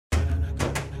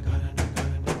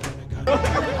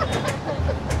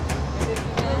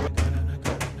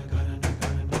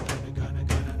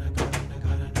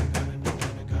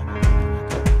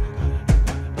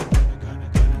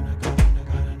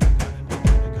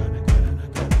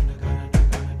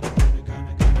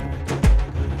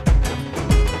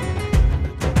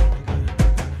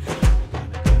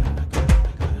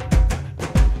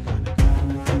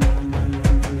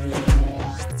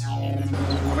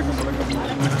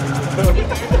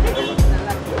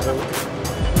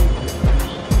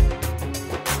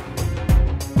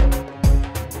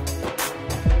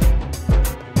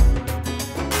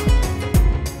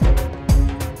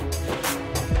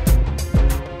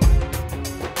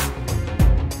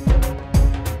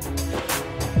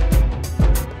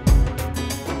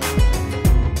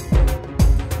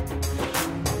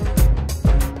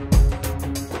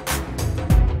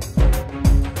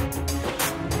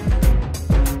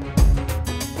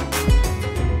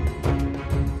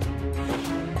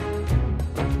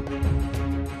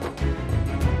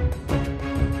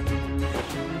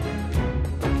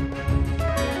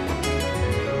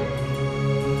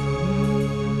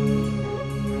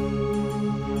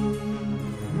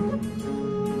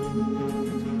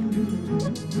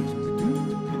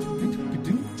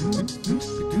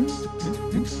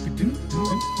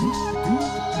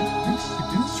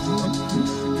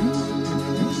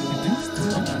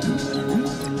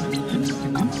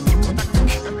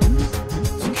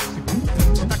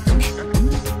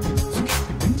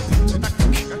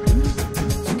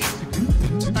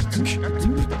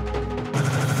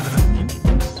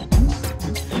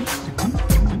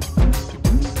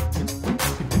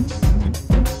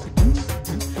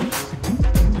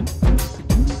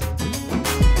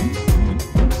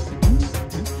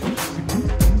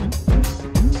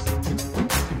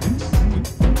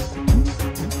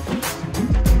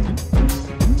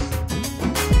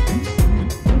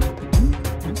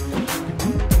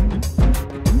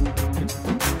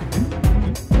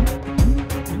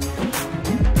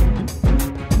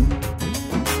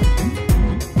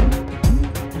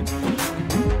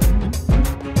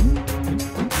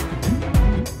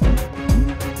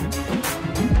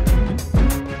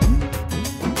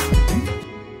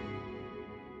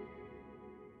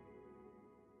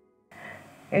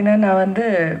ஏன்னா நான் வந்து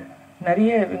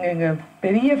நிறைய எங்கள்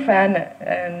பெரிய fan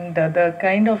and the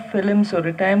kind of films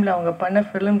ஒரு டைமில் அவங்க பண்ண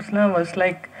ஃபிலிம்ஸ்லாம் was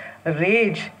like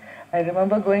rage. I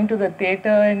remember going to the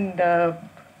theatre and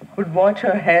could watch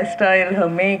her hairstyle, her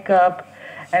makeup,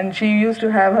 and she used to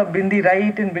have her bindi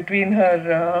right in between her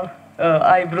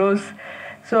eyebrows.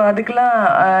 So adukla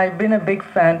I've been a big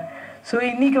fan. So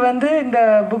இன்னைக்கு வந்து இந்த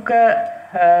புக்கை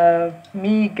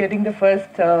me getting the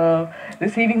first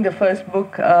receiving the first book,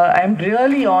 I'm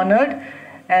really honored,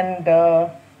 and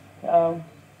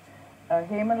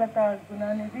Hemalata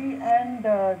Gunanidhi and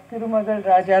Thirumagal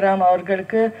Rajaram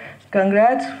avargalukku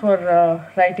congrats for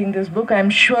writing this book.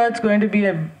 I'm sure it's going to be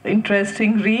an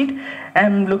interesting read.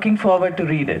 I'm looking forward to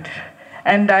read it,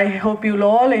 and I hope you'll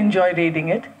all enjoy reading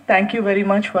it. Thank you very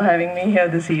much for having me here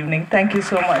this evening. Thank you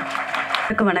so much.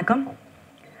 Vanakkam.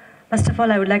 First of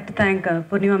all, I would like to thank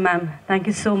Poornima ma'am. Thank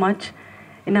you so much.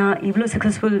 Ina ivlo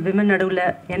successful women naduvula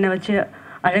enna vachu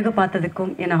alaga paathadukum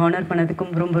enna honor panadukkum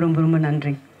ரொம்ப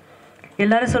நன்றி.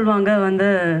 எல்லாரும் சொல்லுவாங்க வந்து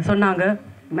சொன்னாங்க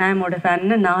மேமோட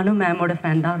ஃபேன்னு, நானும் மேமோட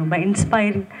fan தான். ரொம்ப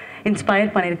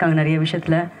inspire பண்ணியிருக்காங்க நிறைய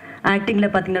விஷயத்தில். ஆக்டிங்கில்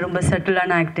பார்த்தீங்கன்னா ரொம்ப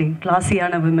சட்டிலான acting,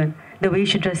 கிளாஸியான women, the way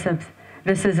she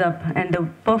dresses up and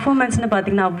பர்ஃபார்மன்ஸ்னு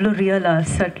பார்த்தீங்கன்னா அவ்வளோ ரியலாக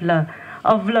சட்டிலாக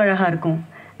அவ்வளோ அழகாக இருக்கும்.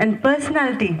 அண்ட்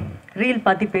பர்சனாலிட்டி ரீல்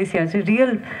பற்றி பேசியாச்சு.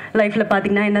 ரியல் லைஃப்பில்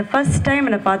பார்த்தீங்கன்னா என்னை ஃபஸ்ட் டைம்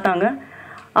என்னை பார்த்தாங்க,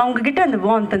 அவங்கக்கிட்ட அந்த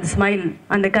வார்ம்த், அந்த ஸ்மைல்,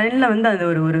 அந்த கண்ணில் வந்து அந்த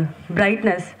ஒரு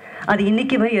பிரைட்னஸ் அது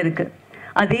இன்றைக்குமே இருக்குது.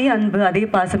 அதே அன்பு, அதே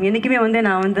பாசம் என்றைக்குமே வந்து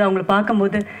நான் வந்து அவங்கள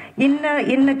பார்க்கும்போது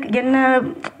என்ன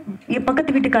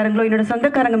பக்கத்து வீட்டுக்காரங்களோ என்னோட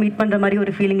சொந்தக்காரங்க மீட் பண்ணுற மாதிரி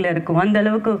ஒரு ஃபீலிங்கில் இருக்கும். அந்த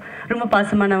அளவுக்கு ரொம்ப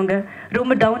பாசமானவங்க,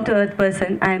 ரொம்ப down to earth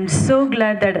person. I am so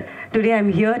glad that today I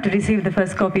am here to receive the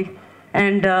first copy,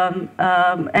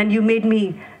 and you made me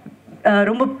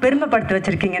ரொம்ப பெருமைப்படுத்த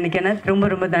வச்சுருக்கீங்க எனக்கு. என்ன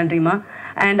ரொம்ப நன்றிமா.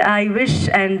 And I wish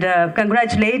and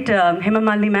congratulate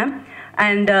Hemamalini ma'am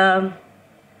and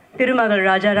Thirumagal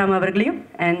Rajaram avargalayum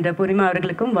and Poornima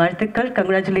avargalukkum வாழ்த்துக்கள்,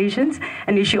 congratulations,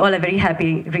 and wish you all a very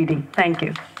happy reading. Thank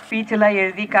you. Speech எல்லாம்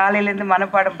எழுதி காலையிலேருந்து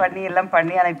மனப்பாடம் பண்ணி எல்லாம்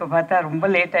பண்ணி, ஆனால் இப்போ பார்த்தா ரொம்ப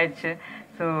லேட் ஆயிடுச்சு.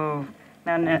 ஸோ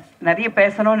நான் நிறைய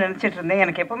பேசணும்னு நினச்சிட்டு இருந்தேன்.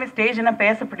 எனக்கு எப்போவுமே ஸ்டேஜ்னா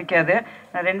பேச பிடிக்காது,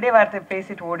 நான் 2 வார்த்தை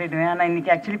பேசிட்டு ஓடிடுவேன். ஆனால்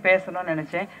இன்றைக்கி ஆக்சுவலி பேசணும்னு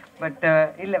நினச்சேன், பட்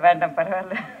இல்லை வேண்டாம்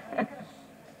பரவாயில்ல.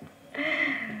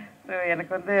 ஸோ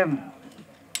எனக்கு வந்து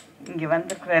இங்கே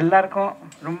வந்திருக்கிற எல்லாருக்கும்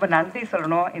ரொம்ப நன்றி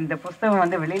சொல்லணும். இந்த புஸ்தகம்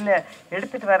வந்து வெளியில்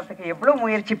எடுத்துகிட்டு வரதுக்கு எவ்வளோ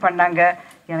முயற்சி பண்ணாங்க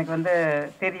எனக்கு வந்து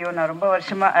தெரியும். நான் ரொம்ப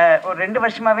வருஷமாக ஒரு 2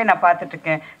 வருஷமாகவே நான்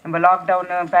பார்த்துட்ருக்கேன். நம்ம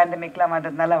லாக்டவுனு பேண்டமிக்லாம்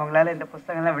வந்ததுனால அவங்களால இந்த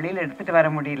புஸ்தகம்லாம் வெளியில் எடுத்துகிட்டு வர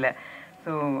முடியல.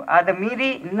 ஸோ அதை மீறி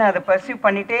இன்னும் அதை பர்சியூ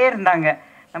பண்ணிகிட்டே இருந்தாங்க.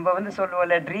 நம்ம வந்து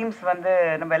சொல்லுவோம்ல, ட்ரீம்ஸ் வந்து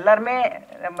நம்ம எல்லாருமே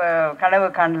நம்ம கனவு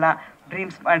காணலாம்.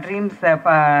 ட்ரீம்ஸ்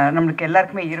நம்மளுக்கு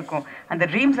எல்லாருக்குமே இருக்கும். அந்த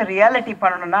ட்ரீம்ஸை ரியாலிட்டி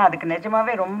பண்ணணும்னா அதுக்கு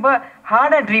நிஜமாவே ரொம்ப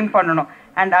ஹார்டாக ட்ரீம் பண்ணணும்.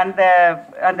 அண்ட்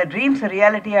அந்த ட்ரீம்ஸை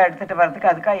ரியாலிட்டியாக எடுத்துகிட்டு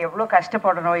வரதுக்கு அதுக்காக எவ்வளோ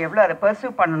கஷ்டப்படணும், எவ்வளோ அதை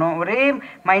பர்சியூ பண்ணணும். ஒரே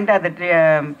மைண்டாக அதை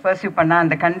பர்சியூ பண்ணால்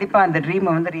அந்த கண்டிப்பாக அந்த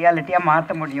ட்ரீமை வந்து ரியாலிட்டியாக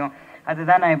மாற்ற முடியும்.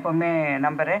 அதுதான் நான் எப்போவுமே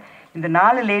நம்புகிறேன். இந்த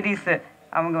 4 லேடிஸு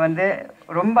அவங்க வந்து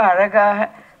ரொம்ப அழகாக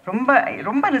ரொம்ப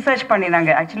ரொம்ப ரிசர்ச்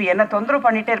பண்ணினாங்க. ஆக்சுவலி என்ன தொந்தரவு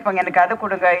பண்ணிகிட்டே இருப்பாங்க, எனக்கு அதை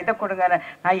கொடுங்க இதை கொடுங்க.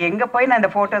 நான் எங்கே போய் நான் இந்த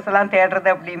ஃபோட்டோஸ் எல்லாம் தேடுறது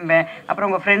அப்படிம்பேன். அப்புறம்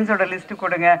உங்கள் ஃப்ரெண்ட்ஸோட லிஸ்ட்டு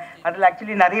கொடுங்க. அதில்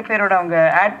ஆக்சுவலி நிறைய பேரோட அவங்க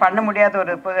ஆட் பண்ண முடியாத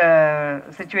ஒரு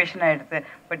சுச்சுவேஷன் ஆகிடுது.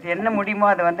 பட் என்ன முடியுமோ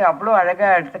அதை வந்து அவ்வளோ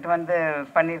அழகாக எடுத்துகிட்டு வந்து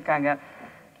பண்ணியிருக்காங்க.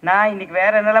 நான் இன்றைக்கி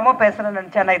வேறு என்னெல்லாமோ பேசணும்னு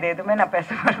நினச்சேன், ஆனால் இது எதுவுமே நான் பேச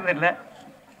போகிறதில்லை.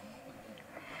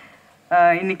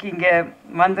 இன்றைக்கி இங்கே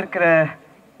வந்திருக்கிற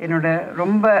என்னோட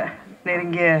ரொம்ப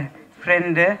நெருங்கிய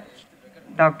friend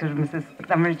doctor Mrs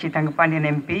தமிழ்ச்சி Thangapandian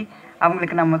MP,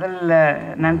 அவங்களுக்கு நான் முதல்ல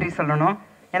நன்றி சொல்லணும்.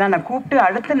 ஏன்னா நான் கூப்பிட்டு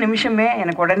அடுத்த நிமிஷமே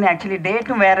எனக்கு உடனே ஆக்சுவலி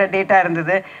டேட்டும் வேறு டேட்டாக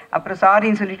இருந்தது. அப்புறம்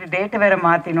சாரின்னு சொல்லிட்டு டேட்டை வேறு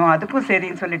மாற்றினோம், அதுக்கும்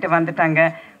சரின்னு சொல்லிட்டு வந்துட்டாங்க.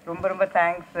 ரொம்ப ரொம்ப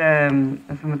தேங்க்ஸ்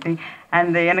சுமதி.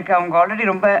 அண்ட் எனக்கு அவங்க ஆல்ரெடி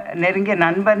ரொம்ப நெருங்கிய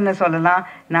நண்பர்னு சொல்லலாம்.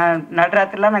 நான்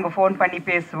நடுராத்திரிலாம் நாங்கள் ஃபோன் பண்ணி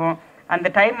பேசுவோம். அந்த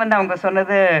டைம் வந்து அவங்க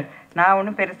சொன்னது நான்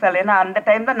ஒன்றும் பெருசாக இல்லை. ஏன்னா அந்த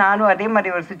டைம் தான் நானும் அதே மாதிரி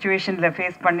ஒரு சுச்சுவேஷனில்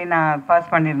ஃபேஸ் பண்ணி நான்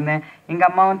பாஸ் பண்ணியிருந்தேன். எங்கள்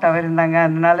அம்மாவும் தவறிருந்தாங்க.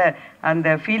 அதனால அந்த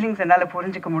ஃபீலிங்ஸ் என்னால்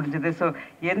புரிஞ்சிக்க முடிஞ்சுது. ஸோ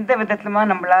எந்த விதத்துலமா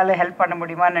நம்மளால் ஹெல்ப் பண்ண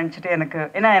முடியுமான்னு நினச்சிட்டு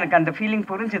எனக்கு அந்த ஃபீலிங்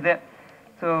புரிஞ்சுது.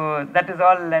 So that is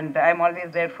all and I am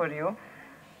always there for you.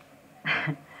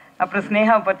 அப்புறம்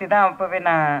ஸ்னேகாவை பற்றி தான் அப்போவே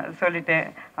நான் சொல்லிட்டேன்.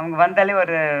 அவங்க வந்தாலே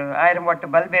ஒரு 1000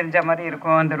 வாட் பல்ப் எரிஞ்ச மாதிரி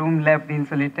இருக்கும் அந்த ரூமில் அப்படின்னு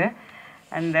சொல்லிட்டு.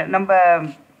 அண்ட் நம்ம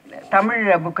தமிழ்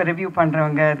புக்கை ரிவ்யூ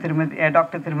பண்ணுறவங்க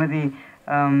டாக்டர் திருமதி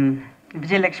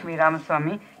விஜயலட்சுமி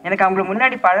ராமசுவாமி, எனக்கு அவங்களுக்கு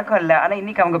முன்னாடி பழக்கம் இல்லை. ஆனால்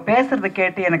இன்றைக்கி அவங்க பேசுகிறத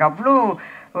கேட்டு எனக்கு அவ்வளோ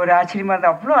ஒரு ஆச்சரியமாக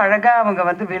இருந்தது. அவ்வளோ அழகாக அவங்க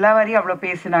வந்து விலாவாரி அவ்வளோ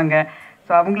பேசினாங்க.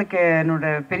 ஸோ அவங்களுக்கு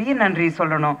என்னோட பெரிய நன்றி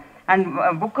சொல்லணும். அண்ட்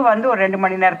புக்கு வந்து ஒரு 2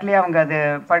 மணி நேரத்துலேயே அவங்க அதை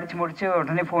படித்து முடித்து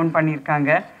உடனே ஃபோன்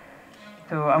பண்ணியிருக்காங்க.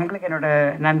 ஸோ அவங்களுக்கு என்னோட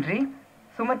நன்றி.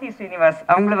 சுமதி ஸ்ரீனிவாஸ்,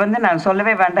 அவங்கள வந்து நான்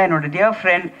சொல்லவே வேண்டாம், என்னோட டியர்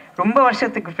ஃப்ரெண்ட், ரொம்ப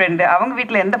வருஷத்துக்கு ஃப்ரெண்டு. அவங்க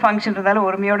வீட்டில் எந்த ஃபங்க்ஷன் இருந்தாலும்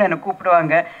உரிமையோடு என்னை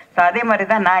கூப்பிடுவாங்க. ஸோ அதே மாதிரி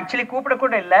தான் நான் ஆக்சுவலி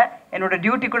கூப்பிடக்கூட இல்லை, என்னோட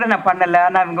டியூட்டி கூட நான் பண்ணலை.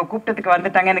 ஆனால் அவங்க கூப்பிட்டதுக்கு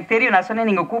வந்துட்டாங்க. எனக்கு தெரியும், நான் சொன்னேன்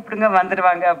நீங்கள் கூப்பிடுங்க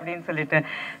வந்துடுவாங்க அப்படின்னு சொல்லிட்டு.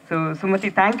 So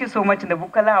Sumathi, thank you so much. இந்த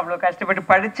புக்கெல்லாம் அவ்வளோ கஷ்டப்பட்டு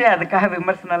படித்து அதுக்காக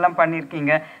விமர்சனம்லாம்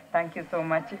பண்ணியிருக்கீங்க. Thank you so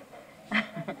much.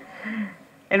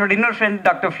 என்னோட இன்னொரு ஃப்ரெண்ட்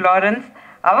டாக்டர் ஃப்ளாரன்ஸ்,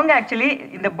 அவங்க ஆக்சுவலி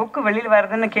இந்த புக்கு வெளியில்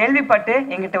வருதுன்னு கேள்விப்பட்டு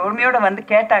எங்கிட்ட உரிமையோடு வந்து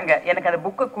கேட்டாங்க, எனக்கு அந்த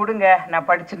புக்கை கொடுங்க, நான்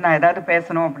படிச்சுட்டு நான் ஏதாவது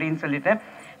பேசணும் அப்படின்னு சொல்லிட்டு.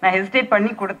 நான் ஹெசிடேட்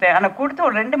பண்ணி கொடுத்தேன். ஆனால் கொடுத்து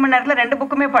ஒரு 2 மணி நேரத்தில் 2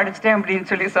 புக்குமே படிச்சிட்டேன்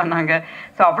அப்படின்னு சொல்லி சொன்னாங்க.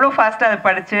 ஸோ அவ்வளோ ஃபாஸ்ட்டாக அதை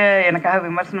படித்து எனக்காக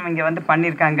விமர்சனம் இங்கே வந்து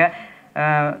பண்ணியிருக்காங்க.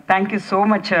 Thank you so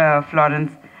much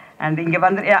Florence. And இங்கே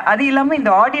வந்து அது இல்லாமல்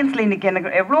இந்த ஆடியன்ஸில் இன்றைக்கி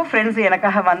எனக்கு எவ்வளோ ஃப்ரெண்ட்ஸ்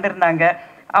எனக்காக வந்திருந்தாங்க.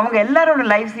 அவங்க எல்லாரோட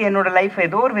லைஃப்ஸ் என்னோட லைஃப்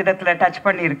ஏதோ ஒரு விதத்தில் டச்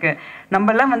பண்ணியிருக்கு.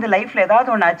 நம்மெல்லாம் வந்து லைஃப்பில்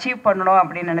ஏதாவது ஒன்று அச்சீவ் பண்ணணும்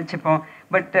அப்படின்னு நினச்சிப்போம்.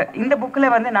 பட் இந்த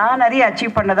புக்கில் வந்து நான் நிறைய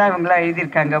அச்சீவ் பண்ணதான் இவங்களாம்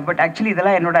எழுதியிருக்காங்க. பட் ஆக்சுவலி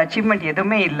இதெல்லாம் என்னோட அச்சீவ்மெண்ட்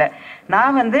எதுவுமே இல்லை.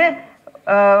 நான் வந்து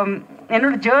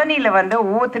என்னோட ஜேர்னியில் வந்து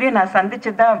ஒவ்வொருத்தரையும் நான்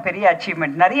சந்திச்சது தான் பெரிய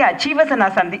அச்சீவ்மெண்ட். நிறைய அச்சீவர்ஸை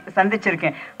நான்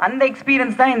சந்திச்சிருக்கேன். அந்த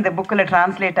எக்ஸ்பீரியன்ஸ் தான் இந்த புக்கில்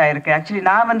டிரான்ஸ்லேட் ஆகிருக்கு. ஆக்சுவலி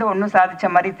நான் வந்து ஒன்றும் சாதித்த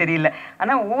மாதிரி தெரியல.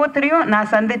 ஆனால் ஒவ்வொருத்தரையும்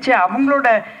நான் சந்தித்து அவங்களோட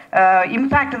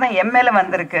இம்பேக்ட் தான் என் மேலே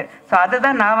வந்திருக்கு. ஸோ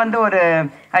அதுதான் நான் வந்து ஒரு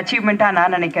அச்சீவ்மெண்ட்டாக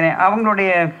நான் நினைக்கிறேன்.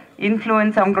 அவங்களுடைய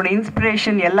இன்ஃப்ளூயன்ஸ், அவங்களோட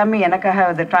இன்ஸ்பிரேஷன் எல்லாமே எனக்காக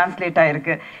அது டிரான்ஸ்லேட்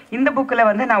ஆகிருக்கு. இந்த புக்கில்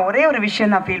வந்து நான் ஒரே ஒரு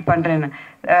விஷயம் நான் ஃபீல் பண்ணுறேன்.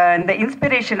 இந்த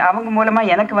இன்ஸ்பிரேஷன் அவங்க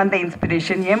மூலமாக எனக்கு வந்த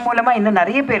இன்ஸ்பிரேஷன் என் மூலமாக இன்னும்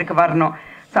நிறைய பேருக்கு வரணும்.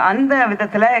 ஸோ அந்த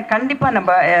விதத்தில் கண்டிப்பாக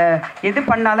நம்ம எது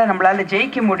பண்ணாலும் நம்மளால்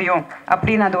ஜெயிக்க முடியும்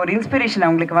அப்படின்னு அந்த ஒரு இன்ஸ்பிரேஷன்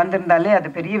அவங்களுக்கு வந்திருந்தாலே அது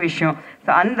பெரிய விஷயம்.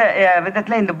 ஸோ அந்த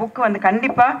விதத்தில் இந்த புக்கு வந்து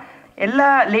கண்டிப்பாக எல்லா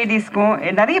லேடிஸ்க்கும்,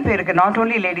 நிறைய பேருக்கு, நாட்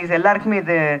ஓன்லி லேடிஸ், எல்லாருக்குமே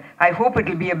இது I hope it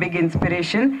will be a big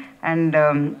inspiration. And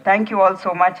thank you all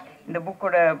so much. இந்த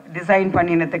புக்கோட டிசைன்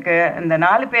பண்ணினதுக்கு இந்த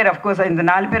 4 பேர், அஃப்கோர்ஸ் இந்த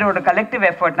 4 பேரோட கலெக்டிவ்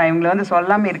எஃபர்ட் நான் இவங்களை வந்து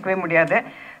சொல்லாமல் இருக்கவே முடியாது.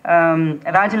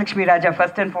 ராஜலக்ஷ்மி ராஜா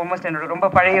ஃபர்ஸ்ட் அண்ட் ஃபார்மோஸ்ட் என்னோட ரொம்ப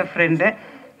பழைய ஃப்ரெண்டு.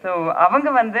 ஸோ அவங்க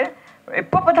வந்து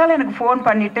எப்போ பார்த்தாலும் எனக்கு ஃபோன்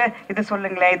பண்ணிவிட்டு இது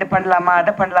சொல்லுங்களேன், இது பண்ணலாமா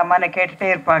அதை பண்ணலாமான்னு கேட்டுகிட்டே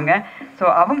இருப்பாங்க. ஸோ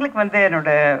அவங்களுக்கு வந்து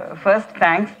என்னோட ஃபர்ஸ்ட்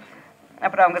தேங்க்ஸ்.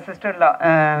 அப்புறம் அவங்க சிஸ்டர்ல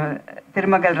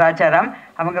திருமகள் ராஜாராம்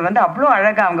அவங்க வந்து அவ்வளோ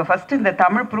அழகாக அவங்க ஃபஸ்ட்டு இந்த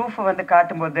தமிழ் ப்ரூஃபை வந்து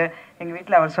காட்டும்போது எங்கள்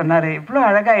வீட்டில் அவர் சொன்னார் இவ்வளோ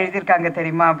அழகாக எழுதியிருக்காங்க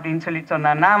தெரியுமா அப்படின்னு சொல்லிட்டு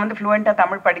சொன்னார். நான் வந்து ஃப்ளூவெண்ட்டாக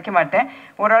தமிழ் படிக்க மாட்டேன்,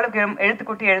 ஓரளவுக்கு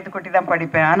எழுத்துக்கூட்டி தான்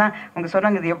படிப்பேன். ஆனால் அவங்க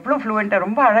சொன்னாங்க இது எவ்வளோ ஃப்ளூவெண்ட்டாக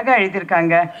ரொம்ப அழகாக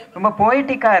எழுதியிருக்காங்க, ரொம்ப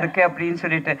போய்ட்டிக்காக இருக்குது அப்படின்னு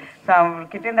சொல்லிட்டு. ஸோ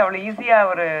அவங்கக்கிட்டேருந்து அவ்வளோ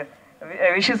ஈஸியாக ஒரு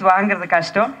விஷஸ் வாங்குறது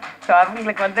கஷ்டம். ஸோ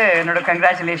அவங்களுக்கு வந்து என்னோட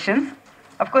கங்க்ராச்சுலேஷன்ஸ்.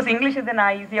 அஃப்கோர்ஸ் இங்கிலீஷ் வந்து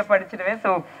நான் ஈஸியாக படிச்சிடுவேன். ஸோ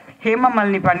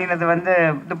ஹேமமாலினி பண்ணினது வந்து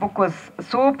the book was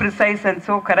so precise and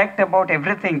so correct about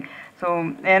every thing. So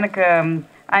எனக்கு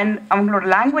அண்ட் அவங்களோட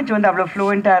லாங்குவேஜ் வந்து அவ்வளோ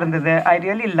ஃப்ளூவெண்ட்டாக இருந்தது. I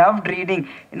really loved reading.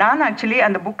 நான் ஆக்சுவலி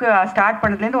அந்த புக்கு ஸ்டார்ட்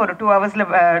பண்ணதுலேருந்து ஒரு 2 ஹவர்ஸில்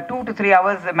 2 to 3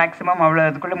 hours மேக்ஸிமம் அவ்வளோ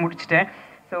அதுக்குள்ளே முடிச்சிட்டேன்.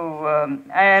 ஸோ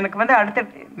எனக்கு வந்து அடுத்த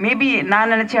மேபி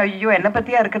நான் நினச்சேன் ஐயோ என்னை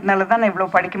பற்றியாக இருக்கிறதுனால தான் நான் இவ்வளோ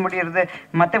படிக்க முடியுறது,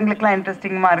 மற்றவங்களுக்குலாம்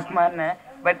இன்ட்ரெஸ்டிங்காக இருக்குமான்னு.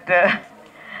 But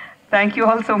thank you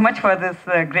all so much for this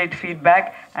great feedback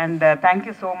and thank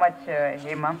you so much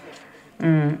Hema.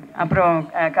 அப்புறம்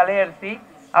கலையரசி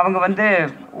அவங்க வந்து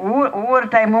ஒவ்வொரு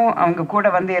டைமும் அவங்க கூட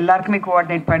வந்து எல்லாருக்குமே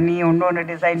கோஆர்டினேட் பண்ணி ஒன்று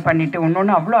டிசைன் பண்ணிவிட்டு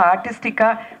ஒன்று அவ்வளோ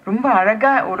ஆர்டிஸ்டிக்காக ரொம்ப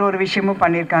அழகாக ஒரு விஷயமும்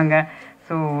பண்ணியிருக்காங்க.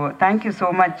 So thank you so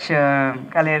much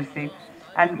Kalaiyarasi.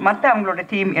 And மற்ற அவங்களோட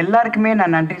டீம் எல்லாருக்குமே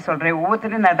நான் நன்றி சொல்கிறேன்.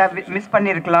 ஒவ்வொருத்தரும் நான் எதாவது மிஸ்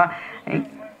பண்ணியிருக்கலாம்.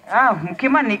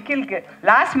 முக்கியமாக நிக்கிலுக்கு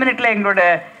லாஸ்ட் மினிட்ல எங்களோட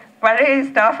பழைய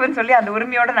ஸ்டாஃப்னு சொல்லி அந்த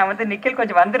உரிமையோடு நான் வந்து நிக்கில்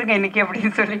கொஞ்சம் வந்துருங்க இன்றைக்கி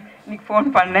அப்படின்னு சொல்லி இன்றைக்கி ஃபோன்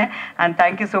பண்ணேன். And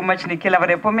thank you so much Nikhil.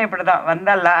 அவர் எப்போவுமே இப்படி தான்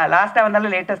வந்தால் லாஸ்ட்டாக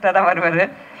வந்தாலும் லேட்டஸ்ட்டாக தான் வருவார்.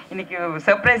 இன்றைக்கி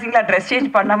சர்ப்ரைசிங்காக ட்ரெஸ்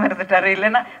சேஞ்ச் பண்ணாமல் இருந்துட்டார்,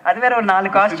 இல்லைன்னா அது வேறு ஒரு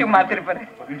 4 costume மாற்றிருப்பார்.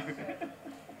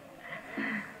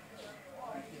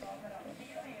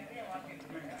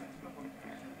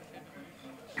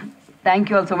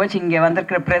 Thank you all so much. இங்கே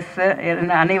வந்திருக்கிற ப்ரெஸ்ஸு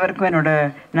அனைவருக்கும் என்னோட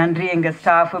நன்றி. எங்கள்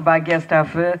ஸ்டாஃபு பாக்யா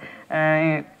ஸ்டாஃபு,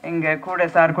 எங்கள் கூட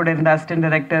சார் கூட இருந்த அசிஸ்டன்ட்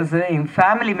டைரக்டர்ஸு, என்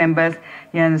ஃபேமிலி மெம்பர்ஸ்,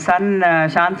 என் சன்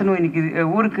சாந்தனு இன்னைக்கு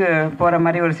ஊருக்கு போகிற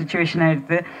மாதிரி ஒரு சுச்சுவேஷன்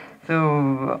ஆகிடுது. ஸோ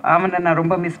அவனை நான்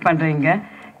ரொம்ப மிஸ் பண்ணுறேங்க.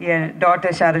 என்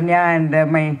daughter Sharanya and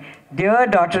my dear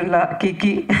டாட்டர்லா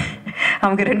கிக்கி,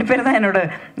 அவங்க 2 பேர் தான் என்னோட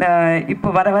இப்போ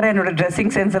வர என்னோடய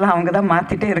ட்ரெஸ்ஸிங் சென்ஸ் எல்லாம் அவங்க தான்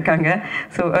மாற்றிட்டே இருக்காங்க.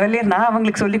 ஸோ ஏர்லியர் நான்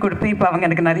அவங்களுக்கு சொல்லிக் கொடுப்பேன், இப்போ அவங்க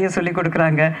எனக்கு நிறைய சொல்லிக்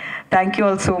கொடுக்குறாங்க. Thank you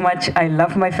all so much. I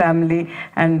love my family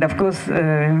and of course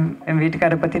என்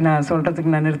வீட்டுக்காரை பற்றி நான்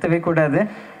சொல்கிறதுக்கு நான் நிறுத்தவே கூடாது.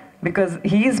 Because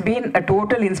he is been a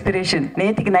total inspiration.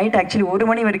 நேற்றுக்கு நைட் ஆக்சுவலி 1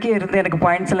 மணி வரைக்கும் இருந்து எனக்கு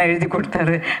பாயிண்ட்ஸ் எல்லாம் எழுதி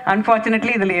கொடுத்தாரு.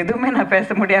 அன்ஃபார்ச்சுனேட்லி இதில் எதுவுமே நான்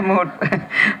பேச முடியாமல்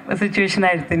ஒரு சுச்சுவேஷன்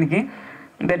ஆகிடுது இன்னைக்கு.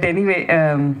 பட் எனிவே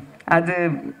அது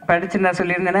படித்து நான்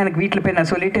சொல்லியிருந்தேன்னா எனக்கு வீட்டில் போய் நான்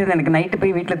சொல்லிட்டு இருந்தேன், எனக்கு நைட்டு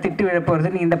போய் வீட்டில் திட்டு விழ போகிறது,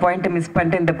 நீ இந்த பாயிண்ட்டை மிஸ்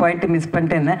பண்ணிட்டேன் இந்த பாயிண்ட்டை மிஸ்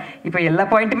பண்ணிட்டேன்னு. இப்போ எல்லா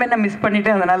பாயிண்ட்டுமே நான் மிஸ்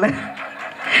பண்ணிட்டேன், அதனால்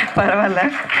பரவாயில்ல,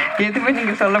 எதுவுமே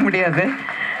நீங்கள் சொல்ல முடியாது.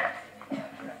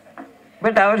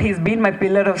 But he's been my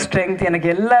pillar of strength. எனக்கு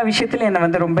எல்லா விஷயத்துலையும் என்னை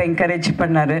வந்து ரொம்ப என்கரேஜ்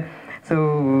பண்ணார். ஸோ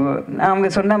அவங்க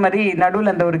சொன்ன மாதிரி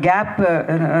நடுவில் அந்த ஒரு கேப்,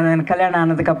 எனக்கு கல்யாணம்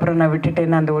ஆனதுக்கப்புறம் நான்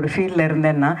விட்டுட்டேன்னு அந்த ஒரு ஃபீலில்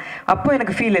இருந்தேன்னா அப்போ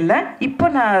எனக்கு ஃபீல் இல்லை. இப்போ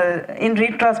நான் இன்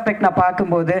ரீட்ராஸ்பெக்ட் நான்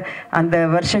பார்க்கும்போது அந்த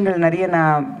வருஷங்கள் நிறைய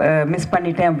நான் மிஸ்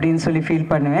பண்ணிட்டேன் அப்படின்னு சொல்லி ஃபீல்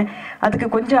பண்ணுவேன். அதுக்கு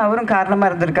கொஞ்சம் அவரும்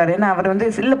காரணமாக இருந்திருக்காரு. ஏன்னா அவர் வந்து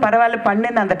இல்லை பரவாயில்ல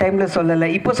பண்ணுன்னு அந்த டைமில் சொல்லலை,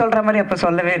 இப்போ சொல்கிற மாதிரி அப்போ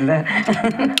சொல்லவே இல்லை.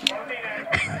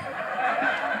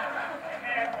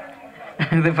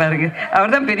 இது பாருங்க,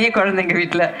 அவர் தான் பெரிய குழந்தைங்க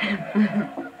வீட்டில்.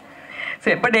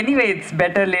 சரி, but anyway it's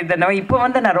better late then never. இப்போ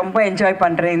வந்து நான் ரொம்ப என்ஜாய்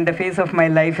பண்ணுறேன் இந்த ஃபேஸ் ஆஃப் மை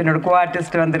லைஃப். என்னோட கோ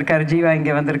ஆர்டிஸ்ட் வந்திருக்காரு, ஜீவா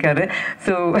இங்கே வந்திருக்காரு.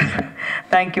 So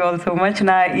thank you all so much.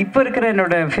 நான் இப்போ இருக்கிற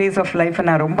என்னோட ஃபேஸ் ஆஃப் லைஃப்பை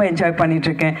நான் ரொம்ப என்ஜாய்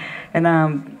பண்ணிகிட்ருக்கேன். ஏன்னா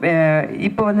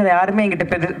இப்போ வந்து யாருமே என்கிட்ட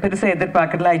பெருசாக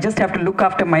எதிர்பார்க்கல. I just have to look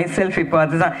after my self. இப்போ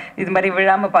அதுதான், இது மாதிரி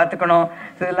விழாமல் பார்த்துக்கணும்,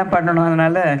 இதெல்லாம் பண்ணணும்.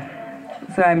 அதனால்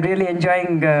so I am really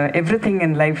enjoying every thing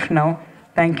in life now.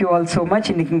 Thank you all so much.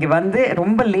 இன்றைக்கி இங்கே வந்து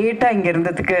ரொம்ப லேட்டாக இங்கே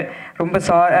இருந்ததுக்கு ரொம்ப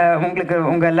உங்களுக்கு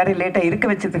உங்கள் எல்லோரும் லேட்டாக இருக்க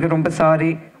வச்சதுக்கு ரொம்ப சாரி.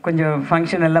 கொஞ்சம்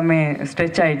ஃபங்க்ஷன் எல்லாமே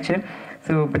ஸ்ட்ரெச் ஆயிடுச்சு.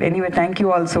 So but anyway thank you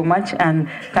all so much and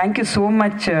thank you so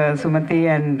much Sumathi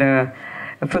and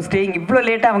for staying. இவ்வளோ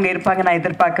லேட்டாக அவங்க இருப்பாங்க நான்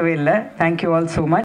எதிர்பார்க்கவே இல்லை. Thank you all so much.